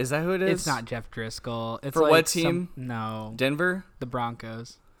 No, is that who it is? It's not Jeff Driscoll. It's for like what team? No. Denver? The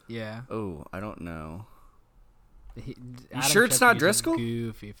Broncos. Yeah. Oh, I don't know. You sure it's not Driscoll?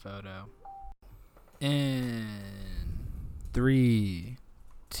 Goofy photo. In 3,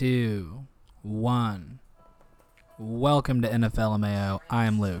 2, 1. Welcome to NFL Mayo. I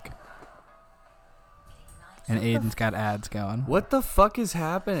am Luke. And Aiden's got ads going. What the fuck is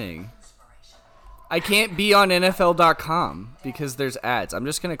happening? I can't be on NFL.com because there's ads. I'm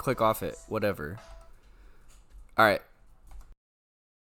just going to click off it. Whatever. All right.